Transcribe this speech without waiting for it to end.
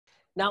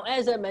Now,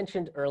 as I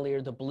mentioned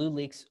earlier, the blue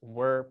leaks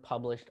were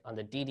published on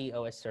the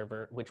DDoS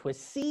server, which was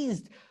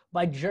seized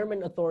by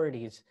German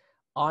authorities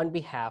on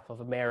behalf of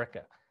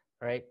America,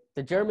 right?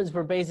 The Germans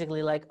were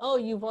basically like, oh,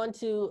 you want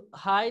to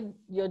hide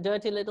your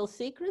dirty little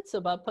secrets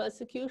about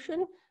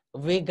persecution?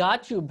 We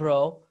got you,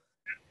 bro.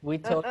 We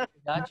totally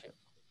got you.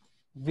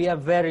 We are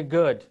very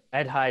good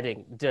at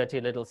hiding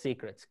dirty little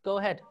secrets. Go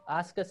ahead,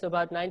 ask us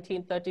about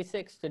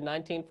 1936 to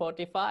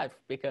 1945,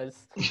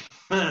 because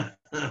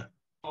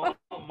Oh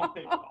my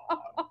God.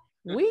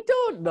 we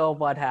don't know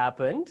what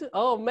happened.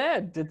 Oh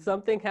man, did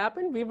something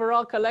happen? We were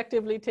all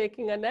collectively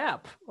taking a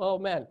nap. Oh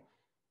man.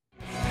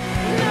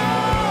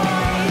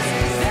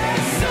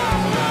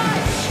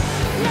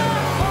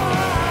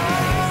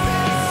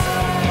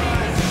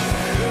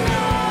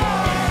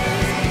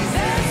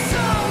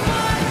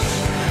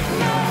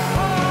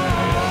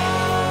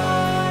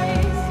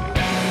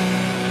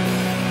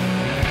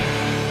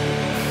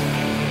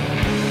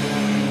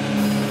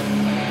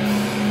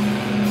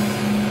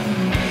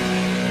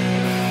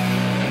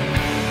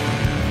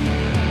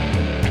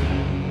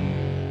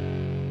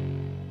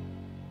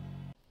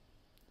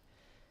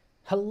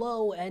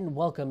 Hello and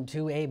welcome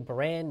to a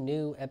brand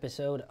new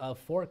episode of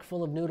Fork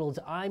Full of Noodles.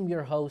 I'm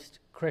your host,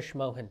 Krish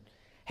Mohan.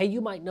 Hey, you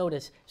might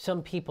notice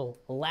some people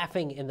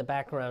laughing in the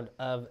background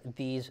of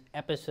these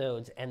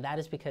episodes, and that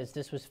is because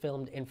this was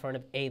filmed in front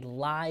of a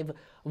live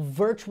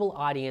virtual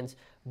audience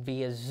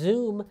via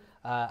Zoom.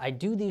 I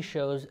do these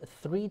shows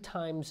 3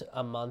 times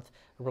a month,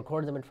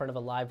 record them in front of a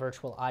live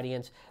virtual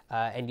audience,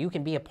 and you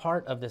can be a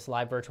part of this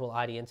live virtual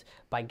audience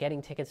by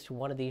getting tickets to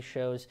one of these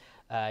shows,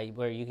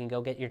 where you can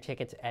go get your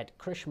tickets at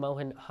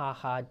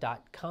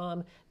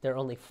krishmohanhaha.com. They're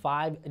only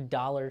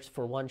 $5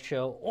 for one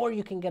show, or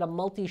you can get a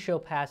multi-show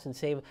pass and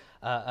save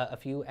a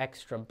few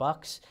extra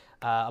bucks.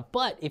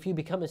 But if you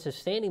become a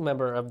sustaining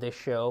member of this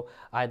show,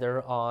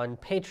 either on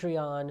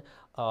Patreon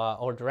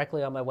or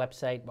directly on my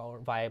website or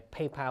via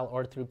PayPal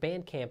or through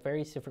Bandcamp,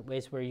 various different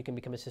ways where you can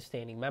become a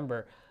sustaining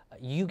member,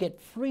 you get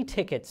free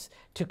tickets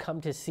to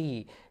come to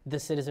see the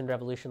Citizen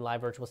Revolution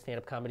live virtual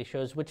stand-up comedy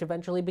shows, which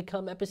eventually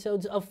become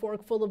episodes of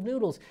Fork Full of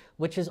Noodles,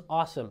 which is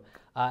awesome.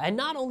 And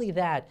not only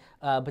that,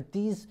 but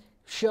these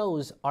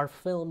shows are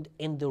filmed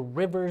in the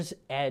River's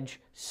Edge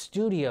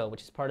studio,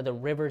 which is part of the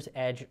River's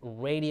Edge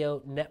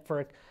radio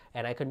network.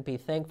 And I couldn't be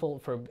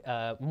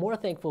more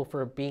thankful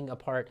for being a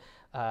part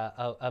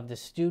of the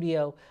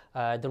studio.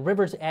 The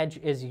River's Edge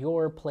is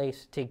your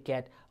place to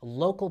get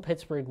local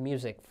Pittsburgh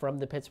music from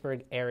the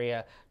Pittsburgh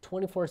area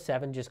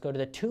 24/7. Just go to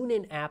the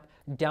TuneIn app,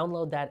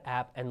 download that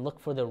app, and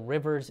look for the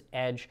River's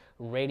Edge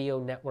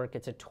radio network.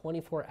 It's a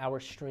 24-hour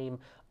stream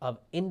of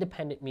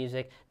independent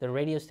music. The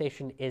radio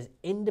station is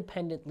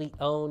independently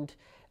owned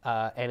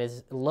and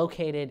is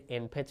located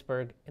in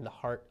Pittsburgh in the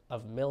heart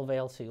of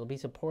Millvale. So you'll be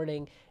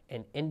supporting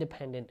an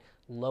independent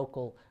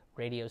local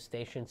radio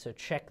station. So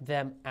check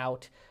them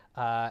out.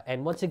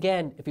 And once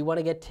again, if you want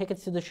to get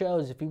tickets to the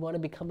shows, if you want to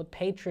become a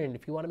patron,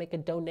 if you want to make a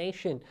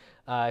donation,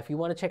 if you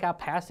want to check out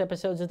past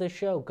episodes of this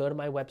show, go to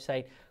my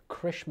website,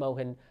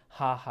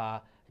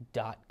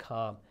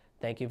 krishmohanhaha.com.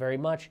 Thank you very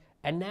much.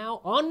 And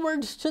now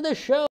onwards to the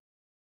show.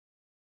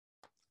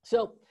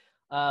 So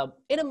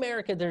in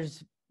America,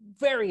 there's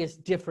various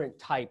different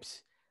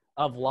types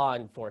of law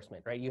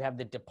enforcement, right? You have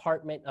the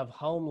Department of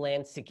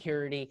Homeland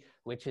Security,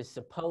 which is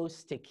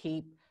supposed to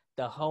keep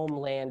the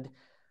homeland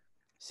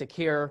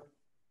secure.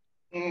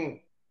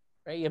 Right?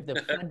 You have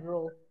the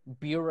Federal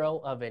Bureau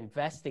of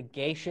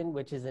Investigation,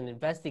 which is an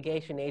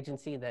investigation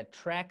agency that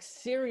tracks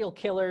serial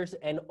killers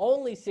and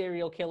only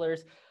serial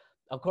killers,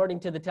 according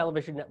to the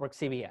television network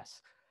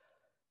CBS.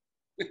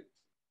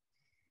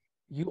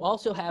 You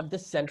also have the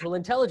Central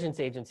Intelligence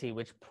Agency,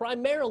 which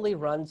primarily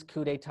runs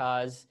coup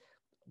d'etats,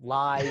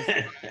 lies,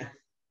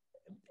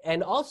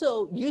 and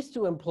also used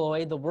to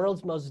employ the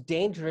world's most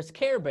dangerous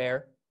Care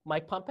Bear,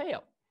 Mike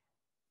Pompeo.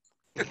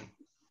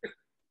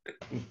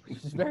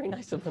 Which is very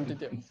nice of them to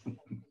do.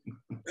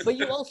 But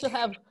you also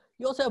have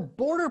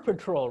Border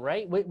Patrol,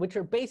 right? Which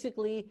are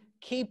basically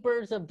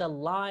keepers of the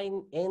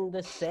line in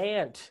the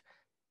sand,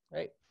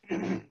 right?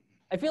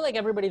 I feel like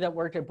everybody that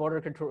worked at Border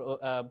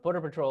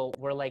Patrol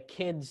were like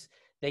kids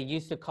they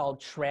used to call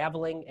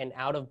traveling and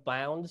out of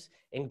bounds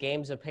in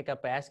games of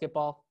pickup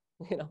basketball,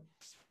 you know?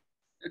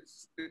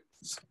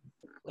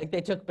 Like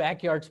they took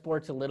backyard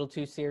sports a little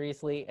too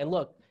seriously. And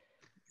look,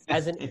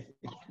 as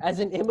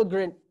an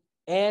immigrant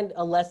and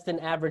a less than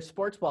average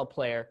sports ball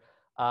player,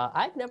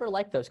 I've never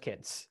liked those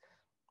kids.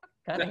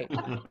 Kind of hate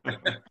them.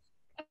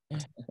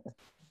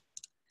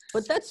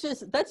 But that's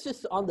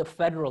just on the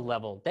federal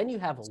level. Then you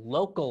have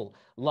local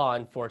law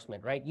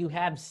enforcement, right? You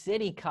have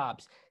city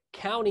cops,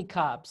 county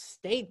cops,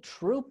 state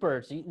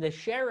troopers, the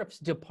sheriff's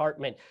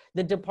department,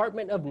 the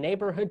Department of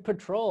Neighborhood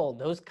Patrol,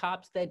 those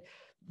cops that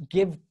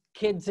give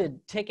kids a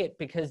ticket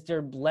because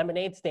their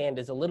lemonade stand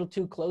is a little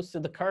too close to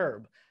the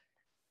curb.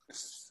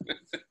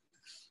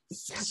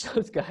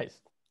 Those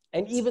guys.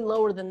 And even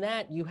lower than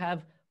that, you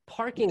have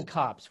parking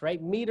cops,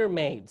 right? Meter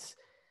maids.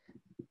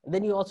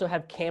 Then you also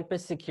have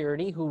campus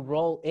security who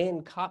roll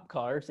in cop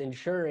cars,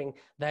 ensuring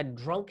that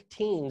drunk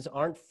teens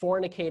aren't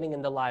fornicating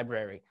in the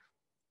library.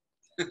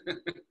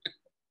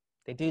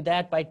 They do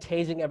that by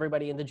tasing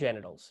everybody in the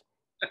genitals.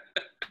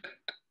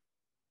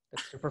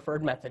 That's their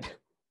preferred method.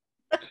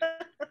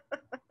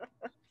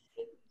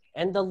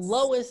 And the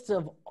lowest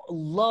of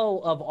low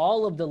of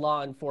all of the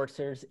law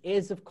enforcers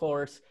is, of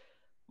course,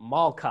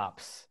 mall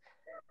cops.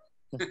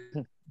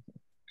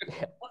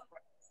 Yeah.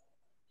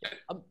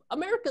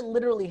 America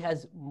literally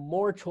has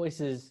more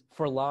choices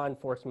for law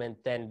enforcement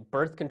than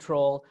birth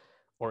control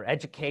or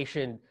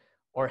education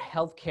or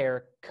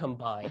healthcare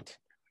combined.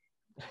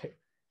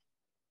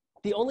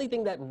 The only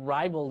thing that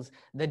rivals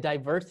the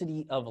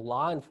diversity of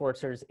law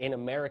enforcers in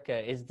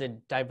America is the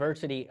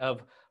diversity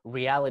of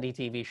reality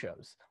TV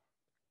shows.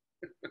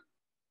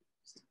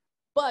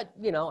 But,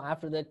 you know,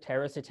 after the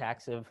terrorist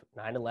attacks of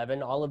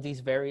 9/11, all of these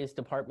various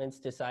departments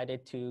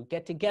decided to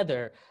get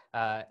together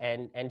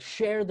and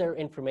share their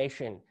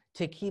information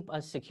to keep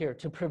us secure,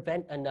 to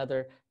prevent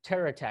another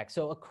terror attack.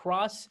 So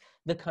across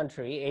the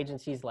country,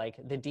 agencies like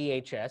the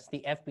DHS,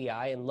 the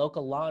FBI, and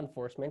local law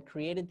enforcement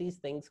created these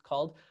things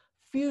called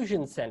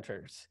fusion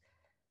centers.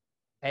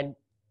 And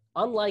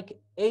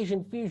unlike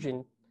Asian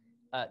fusion,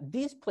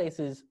 these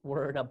places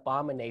were an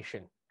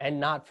abomination and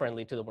not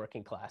friendly to the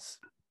working class.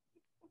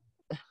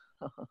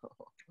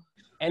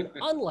 And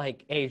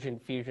unlike Asian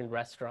fusion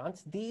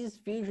restaurants, these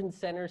fusion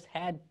centers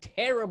had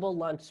terrible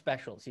lunch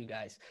specials, you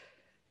guys.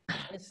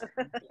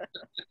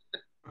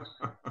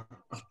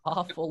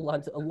 Awful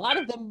lunch. A lot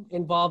of them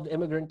involved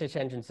immigrant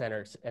detention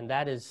centers, and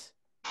that is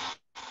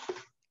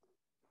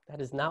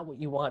not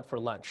what you want for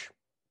lunch.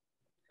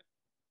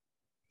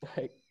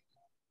 Right.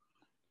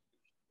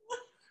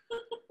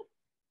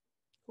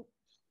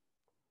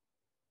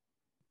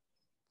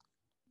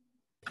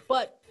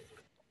 But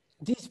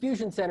these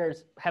fusion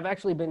centers have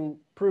actually been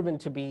proven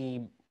to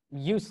be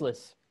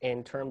useless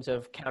in terms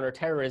of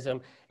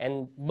counterterrorism,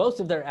 and most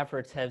of their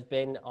efforts have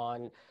been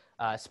on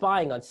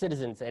spying on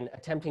citizens and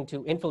attempting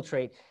to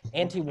infiltrate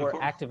anti-war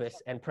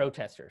activists and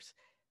protesters.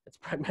 That's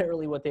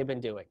primarily what they've been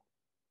doing.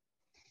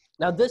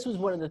 Now, this was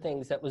one of the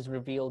things that was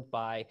revealed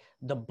by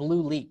the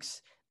Blue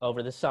Leaks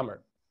over the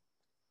summer.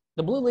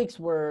 The Blue Leaks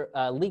were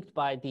leaked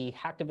by the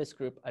hacktivist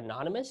group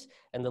Anonymous,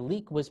 and the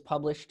leak was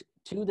published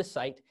to the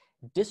site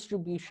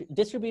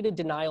Distributed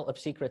Denial of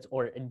Secrets,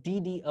 or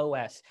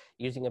DDoS,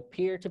 using a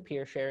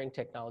peer-to-peer sharing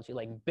technology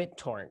like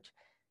BitTorrent.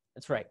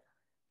 That's right.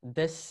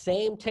 The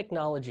same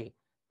technology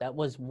that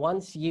was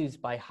once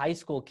used by high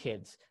school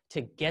kids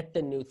to get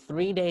the new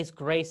 3 Days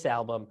Grace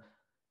album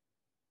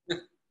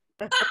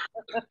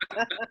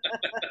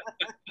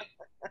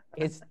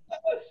is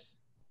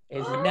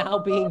now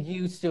being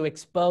used to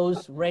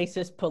expose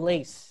racist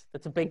police.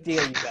 That's a big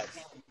deal, you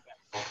guys.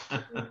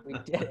 We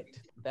did it.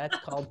 That's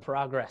called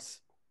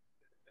progress.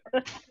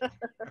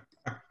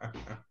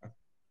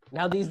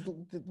 Now this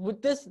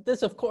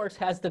of course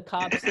has the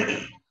cops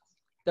singing.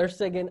 They're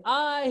singing,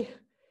 "I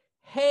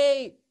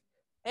hate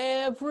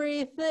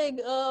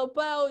everything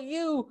about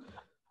you,"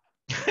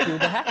 to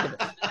the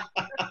hacktivist.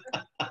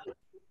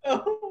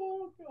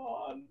 Oh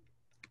God.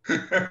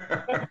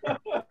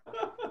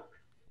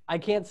 I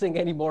can't sing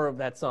any more of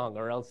that song,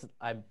 or else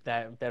I'll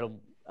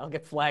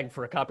get flagged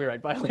for a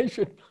copyright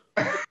violation.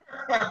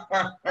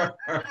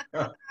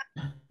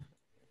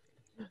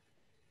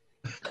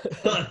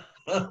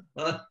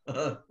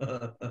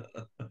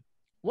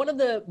 One of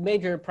the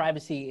major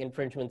privacy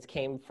infringements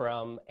came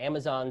from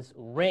Amazon's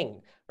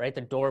Ring, right?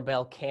 The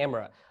doorbell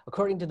camera.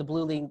 According to the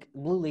Blue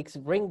Leaks,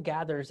 Ring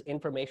gathers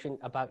information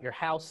about your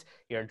house,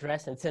 your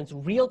address, and sends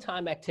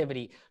real-time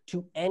activity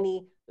to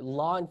any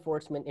law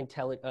enforcement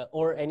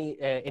or any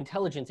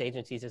intelligence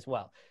agencies as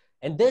well.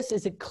 And this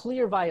is a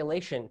clear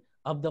violation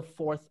of the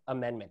Fourth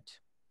Amendment.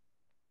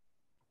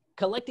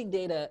 Collecting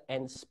data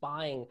and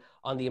spying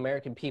on the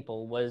American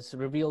people was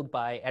revealed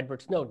by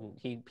Edward Snowden.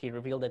 He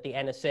revealed that the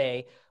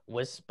NSA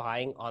was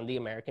spying on the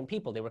American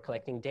people. They were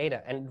collecting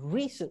data. And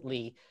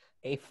recently,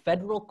 a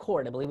federal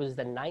court, I believe it was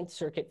the Ninth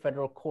Circuit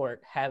Federal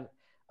Court, have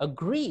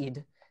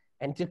agreed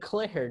and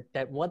declared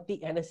that what the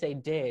NSA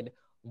did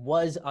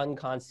was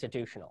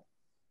unconstitutional.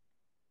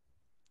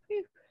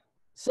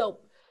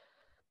 So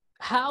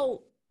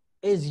how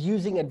is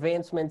using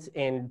advancements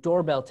in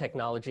doorbell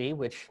technology,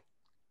 which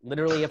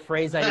literally a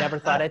phrase I never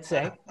thought I'd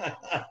say.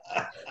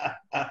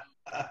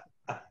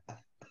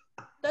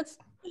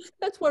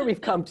 That's where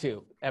we've come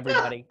to,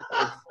 everybody.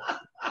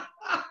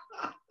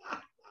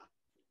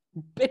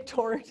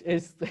 BitTorrent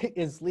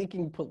is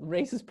leaking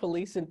racist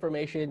police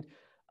information,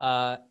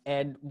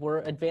 and we're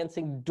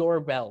advancing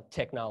doorbell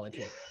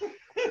technology.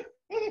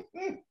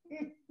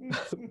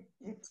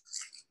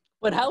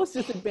 But how is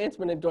this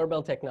advancement in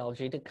doorbell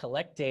technology to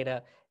collect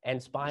data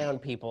and spy on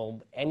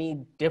people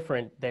any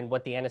different than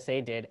what the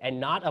NSA did, and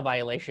not a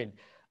violation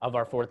of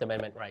our Fourth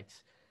Amendment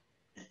rights?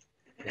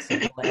 The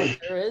simple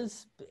answer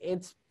is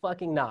it's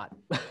fucking not,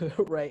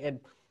 right?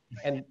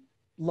 And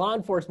law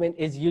enforcement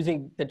is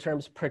using the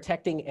terms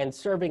protecting and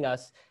serving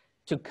us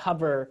to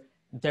cover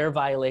their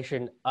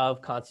violation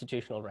of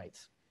constitutional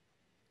rights.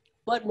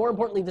 But more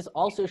importantly, this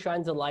also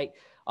shines a light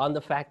on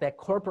the fact that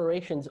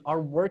corporations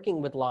are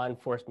working with law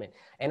enforcement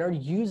and are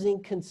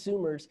using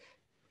consumers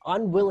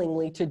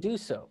unwillingly to do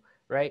so,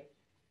 right?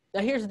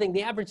 Now, here's the thing.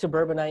 The average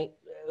suburbanite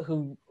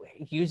who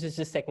uses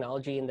this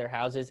technology in their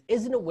houses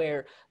isn't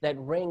aware that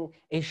Ring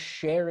is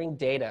sharing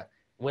data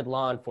with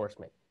law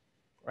enforcement,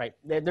 right?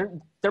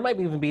 There might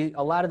even be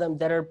a lot of them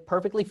that are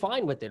perfectly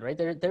fine with it, right?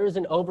 There is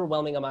an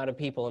overwhelming amount of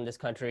people in this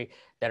country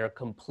that are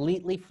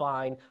completely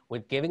fine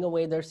with giving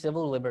away their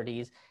civil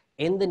liberties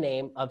in the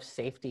name of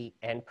safety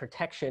and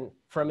protection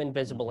from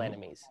invisible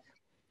enemies.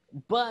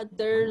 But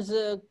there's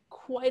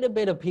quite a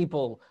bit of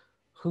people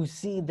who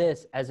see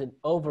this as an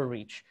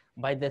overreach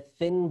by the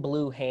thin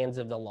blue hands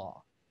of the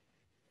law.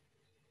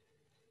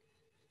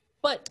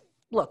 But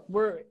look,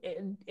 we're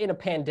in a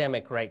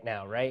pandemic right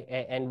now, right?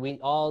 And we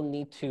all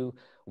need to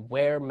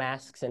wear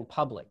masks in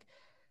public,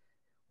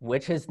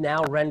 which has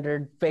now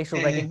rendered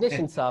facial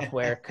recognition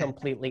software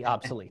completely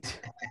obsolete.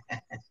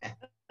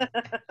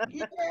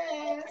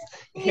 Yes,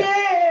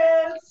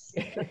 yes.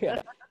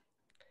 Yeah.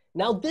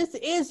 Now, this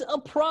is a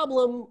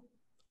problem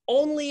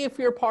only if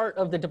you're part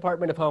of the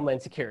Department of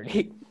Homeland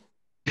Security.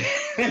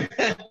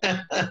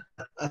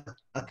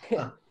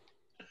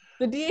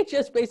 The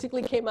DHS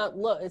basically came out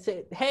and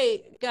said,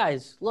 hey,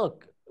 guys,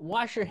 look,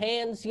 wash your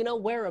hands, you know,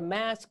 wear a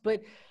mask,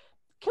 but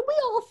can we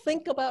all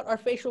think about our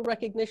facial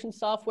recognition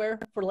software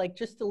for like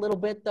just a little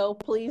bit though,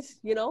 please,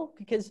 you know,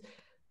 because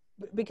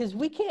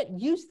we can't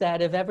use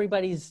that if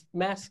everybody's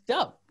masked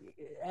up,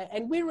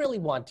 and we really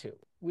want to.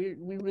 We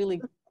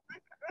really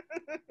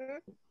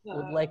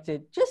would like to,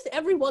 just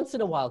every once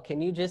in a while,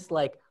 can you just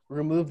like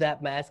remove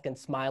that mask and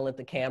smile at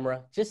the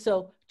camera, just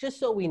so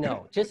we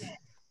know, just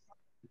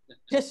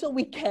so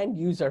we can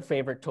use our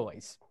favorite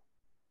toys.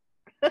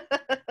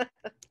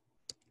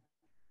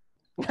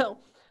 Now,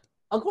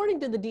 according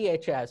to the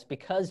DHS,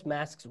 because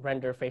masks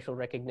render facial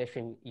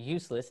recognition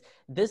useless,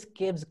 this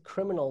gives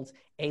criminals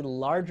a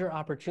larger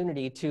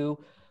opportunity to,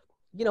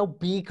 you know,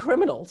 be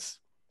criminals.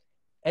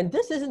 And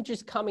this isn't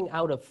just coming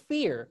out of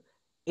fear,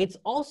 it's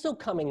also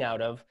coming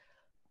out of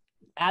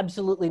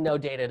absolutely no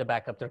data to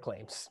back up their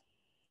claims.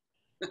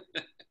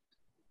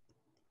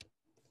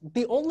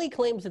 The only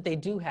claims that they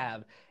do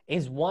have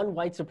is one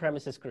white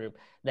supremacist group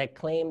that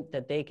claim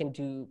that they can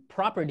do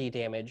property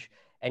damage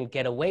and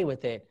get away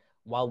with it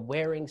while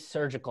wearing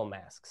surgical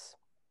masks.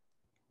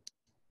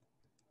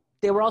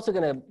 They were also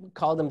going to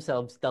call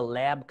themselves the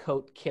lab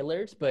coat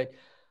killers, but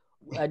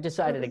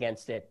decided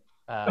against it.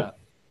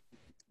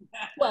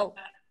 Well,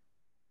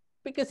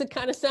 because it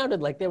kind of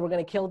sounded like they were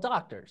going to kill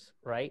doctors,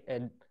 right?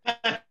 And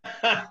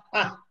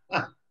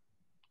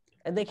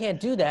they can't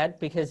do that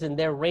because in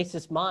their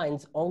racist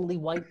minds, only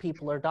white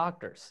people are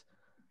doctors.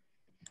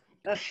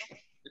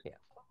 Yeah.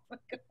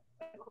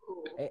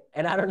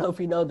 And I don't know if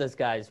you know this,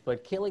 guys,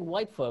 but killing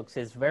white folks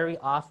is very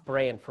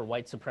off-brand for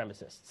white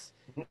supremacists.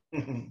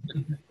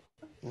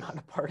 Not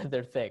a part of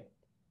their thing.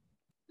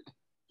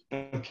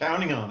 I'm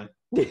counting on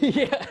it.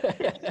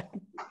 Yeah.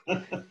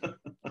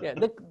 Yeah.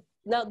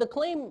 Now, the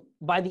claim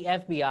by the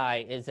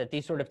FBI is that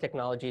these sort of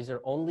technologies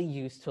are only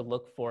used to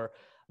look for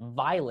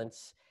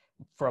violence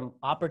from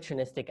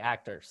opportunistic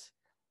actors.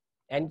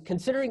 And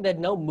considering that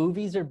no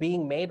movies are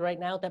being made right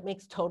now, that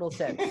makes total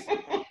sense.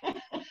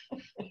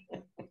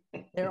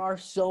 There are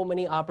so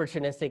many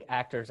opportunistic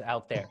actors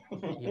out there,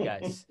 you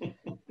guys.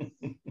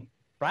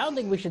 But I don't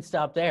think we should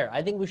stop there.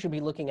 I think we should be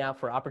looking out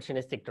for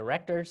opportunistic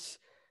directors,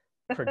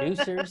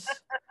 producers,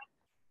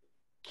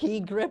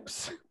 key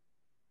grips.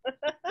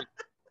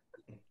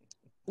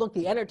 Look,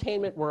 the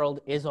entertainment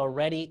world is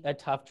already a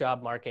tough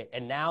job market.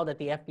 And now that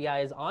the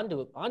FBI is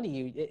onto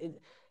you,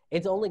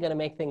 it's only going to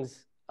make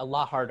things a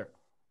lot harder.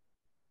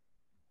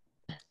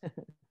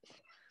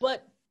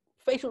 But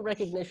facial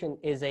recognition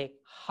is a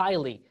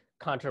highly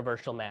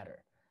controversial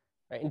matter.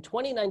 Right? In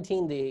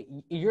 2019, the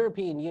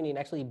European Union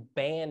actually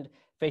banned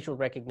facial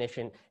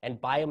recognition and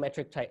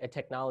biometric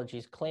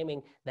technologies,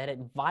 claiming that it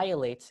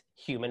violates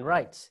human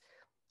rights.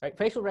 Right?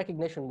 Facial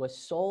recognition was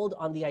sold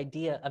on the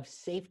idea of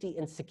safety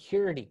and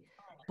security,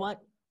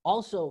 but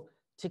also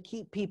to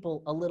keep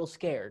people a little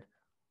scared,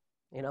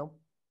 you know?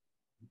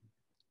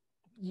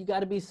 You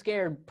got to be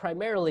scared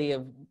primarily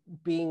of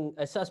being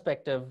a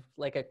suspect of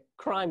like a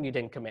crime you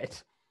didn't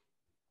commit.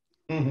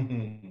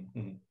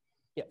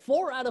 Yeah,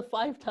 4 out of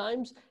 5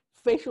 times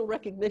facial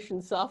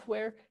recognition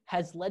software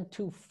has led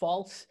to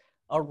false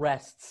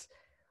arrests,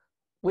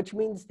 which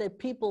means that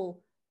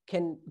people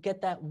can get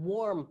that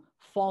warm,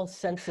 false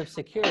sense of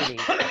security,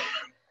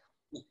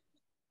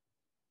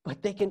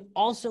 but they can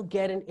also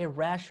get an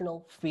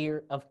irrational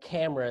fear of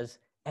cameras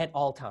at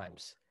all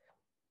times,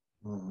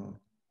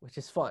 which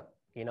is fun.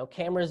 You know,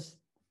 cameras,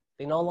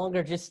 they no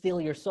longer just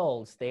steal your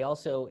souls. They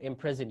also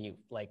imprison you,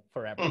 like,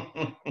 forever.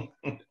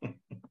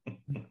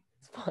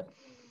 It's fun.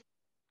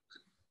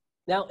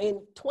 Now,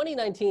 in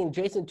 2019,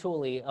 Jason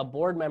Tooley, a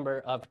board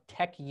member of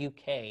Tech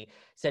UK,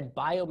 said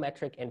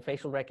biometric and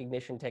facial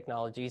recognition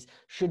technologies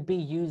should be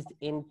used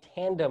in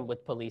tandem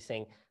with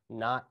policing,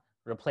 not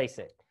replace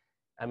it.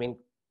 I mean,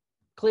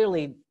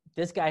 clearly,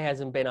 this guy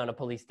hasn't been on a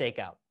police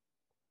stakeout.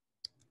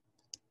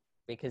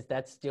 because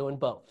that's doing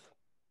both.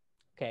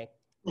 Okay.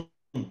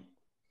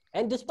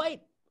 And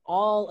despite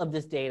all of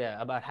this data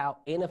about how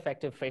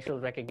ineffective facial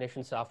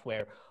recognition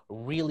software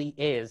really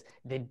is,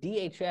 the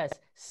DHS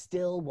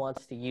still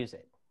wants to use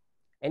it.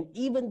 And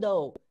even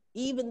though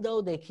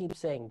they keep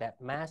saying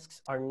that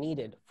masks are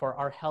needed for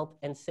our health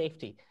and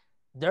safety,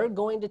 they're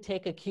going to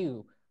take a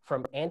cue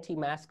from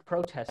anti-mask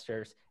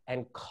protesters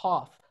and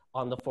cough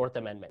on the Fourth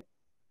Amendment.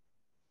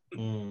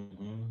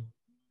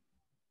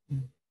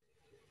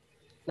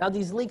 Now,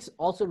 these leaks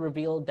also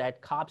revealed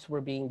that cops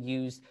were being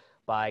used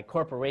by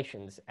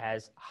corporations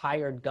as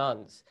hired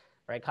guns,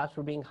 right? Cops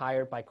were being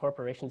hired by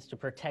corporations to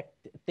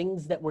protect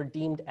things that were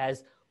deemed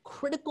as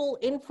critical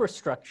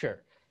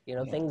infrastructure, you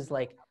know, things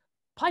like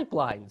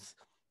pipelines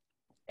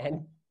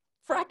and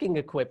fracking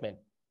equipment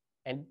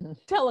and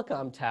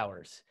telecom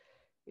towers,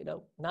 you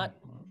know, not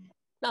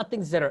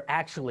things that are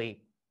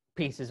actually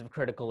pieces of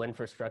critical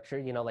infrastructure,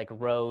 you know, like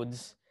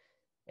roads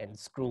and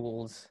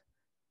schools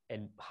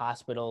and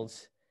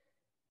hospitals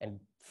and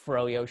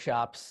froyo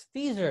shops.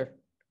 These are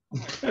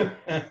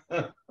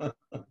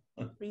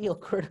real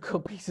critical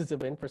pieces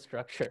of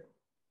infrastructure.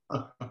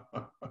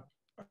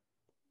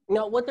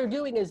 Now, what they're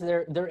doing is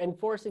they're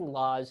enforcing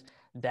laws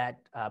that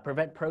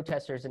prevent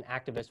protesters and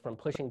activists from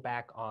pushing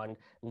back on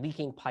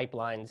leaking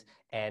pipelines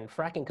and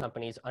fracking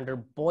companies under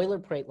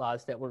boilerplate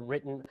laws that were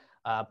written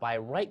by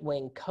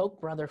right-wing Koch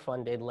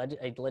brother-funded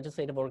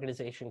legislative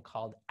organization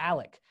called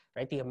ALEC,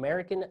 right? The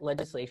American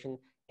Legislation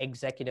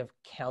Executive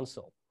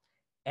Council.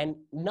 And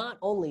not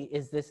only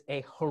is this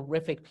a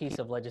horrific piece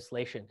of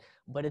legislation,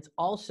 but it's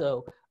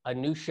also a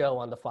new show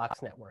on the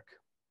Fox network.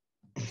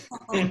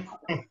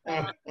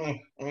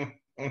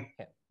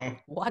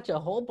 Watch a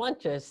whole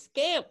bunch of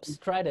scamps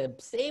try to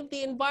save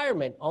the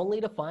environment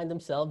only to find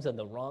themselves on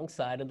the wrong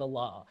side of the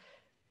law.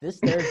 This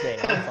Thursday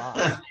on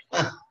Fox.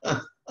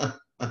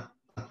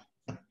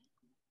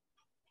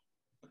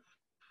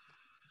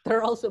 There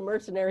are also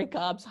mercenary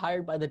cops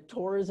hired by the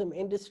tourism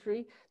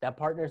industry that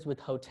partners with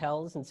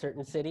hotels in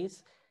certain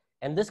cities.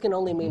 And this can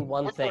only mean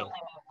one thing: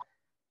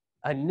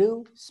 a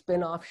new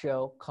spin-off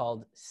show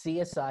called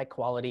CSI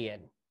Quality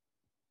Inn.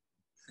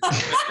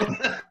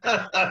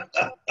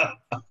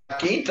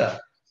 Quinta.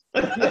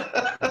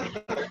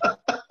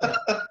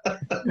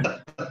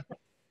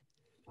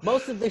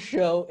 Most of the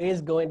show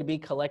is going to be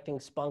collecting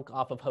spunk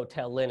off of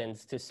hotel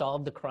linens to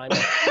solve the crime.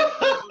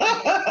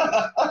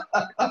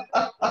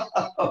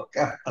 Oh,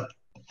 God.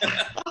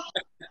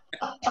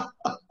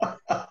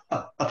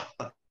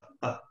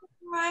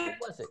 What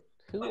was it?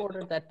 Who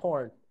ordered that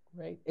porn?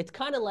 Right? It's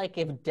kind of like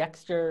if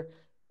Dexter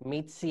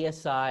meets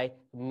CSI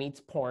meets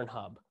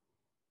Pornhub.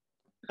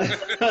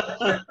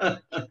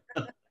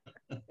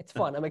 It's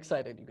fun. I'm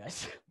excited, you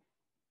guys.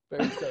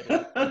 Very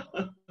excited.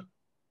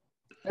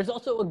 There's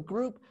also a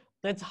group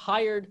that's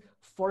hired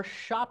for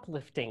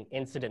shoplifting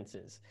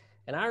incidences.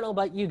 And I don't know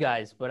about you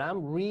guys, but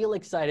I'm real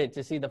excited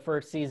to see the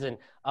first season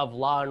of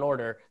Law and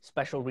Order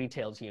Special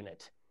Retails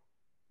Unit.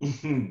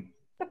 It's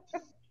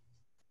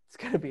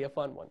going to be a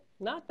fun one.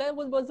 Not that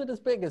one wasn't as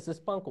big as this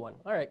punk one.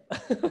 All right.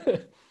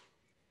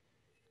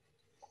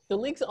 The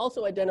leaks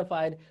also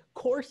identified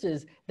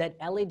courses that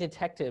LA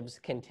detectives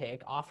can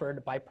take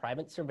offered by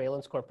private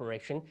surveillance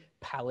corporation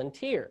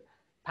Palantir.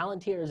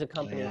 Palantir is a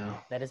company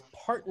that has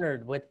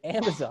partnered with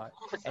Amazon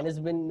and has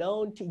been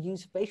known to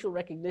use facial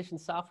recognition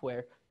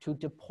software to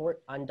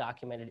deport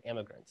undocumented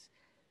immigrants.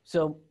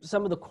 So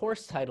some of the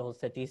course titles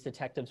that these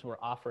detectives were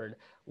offered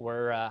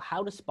were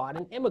How to Spot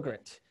an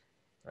Immigrant,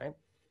 right?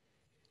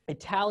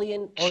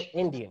 Italian or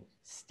Indian,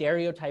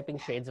 Stereotyping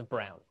Shades of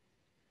Brown.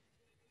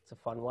 It's a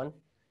fun one.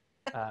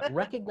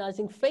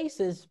 Recognizing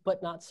faces,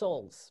 but not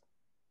souls.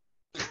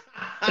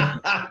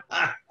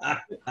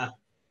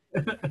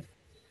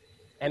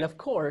 And of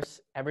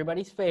course,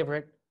 everybody's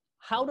favorite,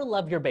 How to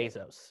Love Your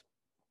Bezos.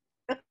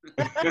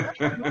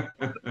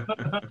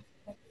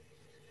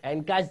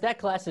 And guys, that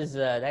class is,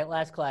 that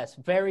last class,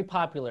 very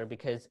popular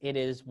because it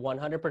is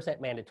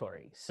 100%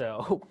 mandatory.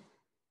 So,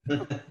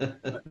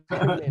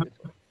 mandatory.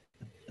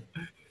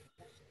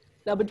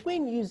 Now,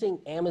 between using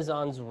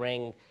Amazon's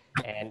Ring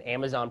and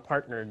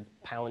Amazon-partnered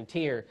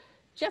Palantir,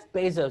 Jeff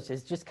Bezos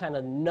is just kind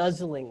of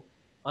nuzzling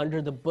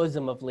under the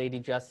bosom of Lady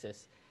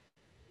Justice,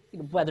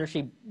 whether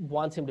she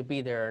wants him to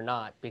be there or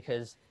not,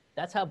 because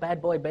that's how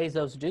bad boy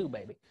Bezos do,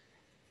 baby.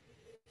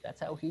 That's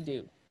how he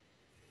do,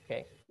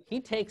 okay? He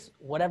takes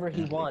whatever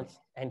he wants,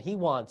 and he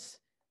wants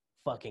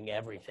fucking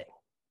everything,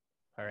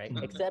 all right?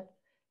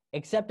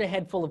 Except a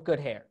head full of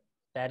good hair.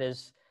 That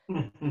is...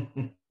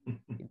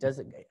 It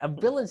doesn't.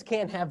 Villains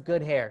can't have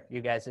good hair,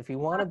 you guys. If you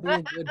want to be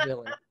a good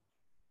villain,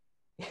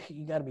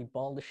 you got to be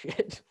bald as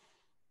shit.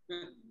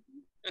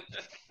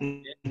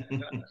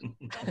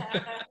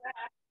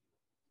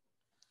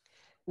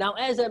 Now,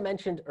 as I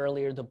mentioned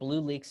earlier, the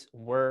blue leaks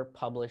were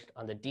published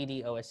on the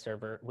DDoS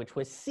server, which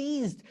was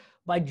seized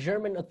by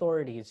German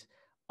authorities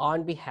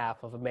on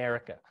behalf of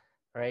America.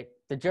 Right?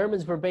 The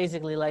Germans were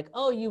basically like,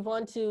 "Oh, you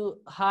want to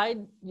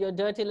hide your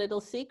dirty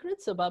little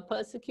secrets about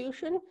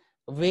persecution?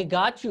 We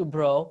got you,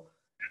 bro.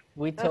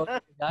 We totally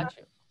got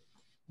you."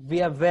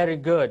 We are very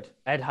good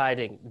at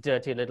hiding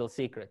dirty little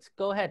secrets.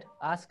 Go ahead,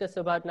 ask us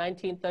about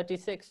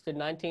 1936 to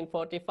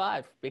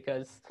 1945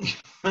 because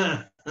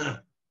Oh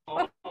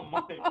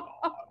my God.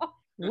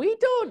 we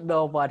don't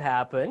know what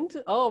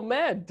happened. Oh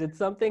man, did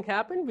something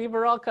happen? We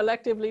were all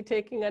collectively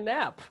taking a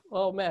nap.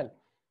 Oh man.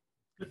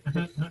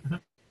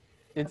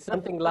 Did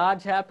something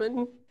large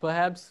happen?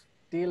 Perhaps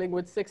dealing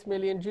with 6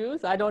 million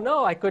Jews? I don't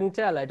know. I couldn't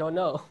tell. I don't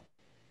know.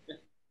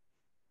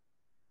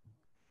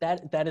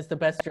 That is the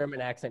best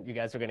German accent you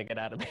guys are going to get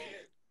out of me.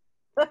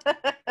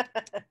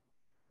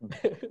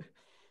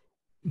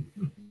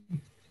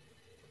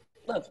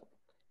 Look,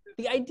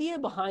 the idea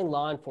behind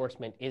law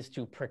enforcement is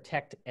to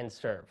protect and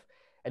serve.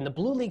 And the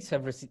Blue Leagues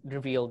have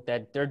revealed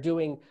that they're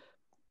doing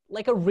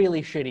like a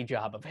really shitty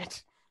job of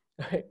it.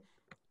 Right?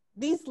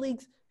 These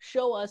leagues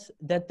show us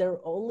that they're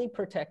only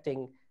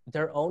protecting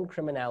their own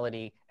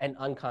criminality and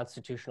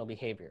unconstitutional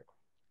behavior.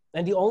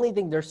 And the only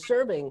thing they're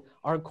serving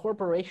are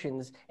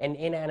corporations and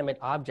inanimate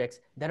objects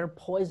that are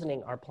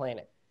poisoning our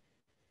planet.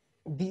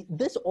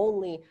 This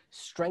only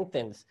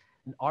strengthens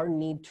our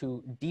need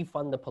to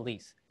defund the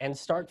police and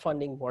start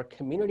funding more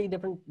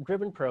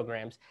community-driven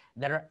programs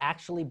that are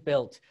actually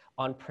built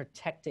on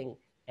protecting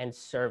and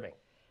serving.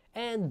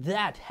 And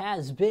that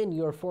has been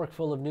your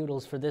forkful of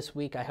noodles for this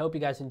week. I hope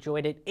you guys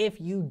enjoyed it. If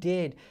you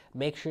did,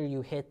 make sure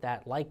you hit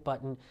that like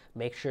button.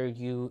 Make sure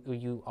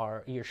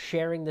you're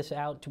sharing this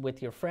out with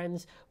your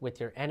friends, with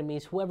your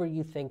enemies, whoever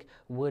you think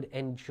would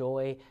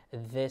enjoy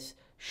this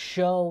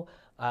show.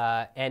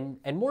 And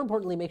more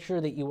importantly, make sure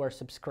that you are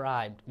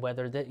subscribed,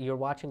 whether that you're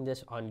watching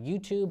this on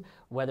YouTube,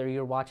 whether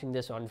you're watching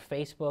this on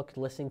Facebook,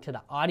 listening to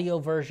the audio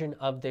version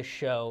of this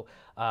show,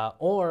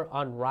 or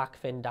on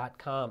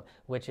rockfin.com,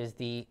 which is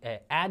the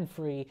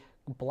ad-free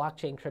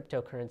blockchain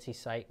cryptocurrency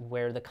site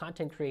where the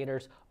content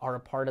creators are a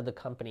part of the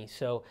company.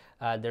 So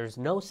there's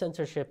no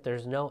censorship,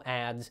 there's no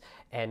ads,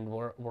 and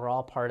we're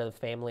all part of the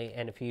family.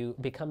 And if you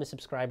become a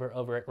subscriber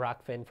over at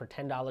Rockfin for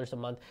 $10 a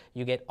month,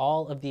 you get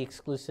all of the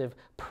exclusive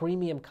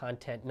premium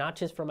content, not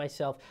just for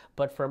myself,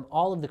 but from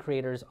all of the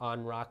creators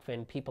on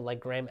Rockfin, people like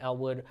Graham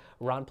Elwood,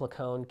 Ron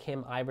Placone,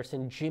 Kim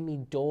Iverson, Jimmy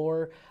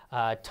Dore,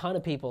 a ton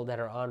of people that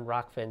are on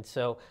Rockfin.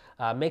 So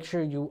make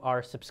sure you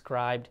are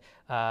subscribed.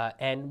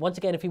 And once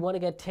again, if you want to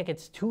get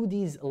tickets to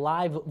these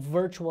live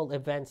virtual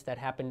events that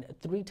happen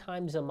 3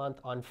 times a month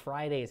on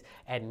Fridays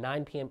at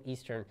 9 p.m.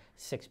 Eastern,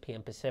 6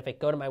 p.m. Pacific,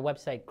 go to my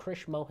website,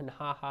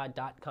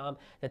 krishmohanhaha.com.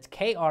 That's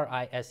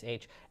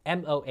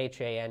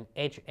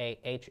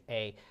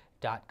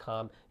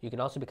KRISHMOHANHAHA.com. You can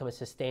also become a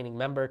sustaining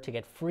member to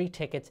get free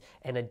tickets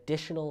and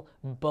additional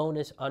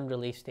bonus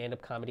unreleased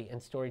stand-up comedy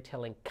and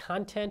storytelling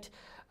content.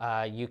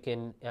 You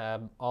can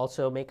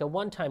also make a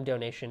one-time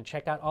donation.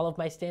 Check out all of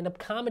my stand-up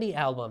comedy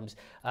albums.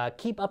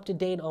 Keep up to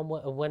date on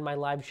when my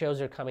live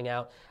shows are coming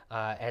out,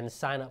 and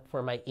sign up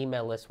for my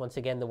email list. Once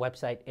again, the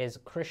website is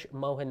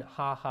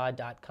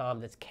krishmohanhaha.com.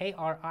 That's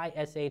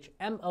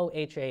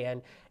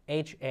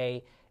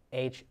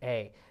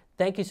KRISHMOHANHAHA.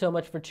 Thank you so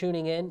much for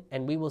tuning in,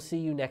 and we will see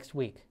you next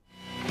week.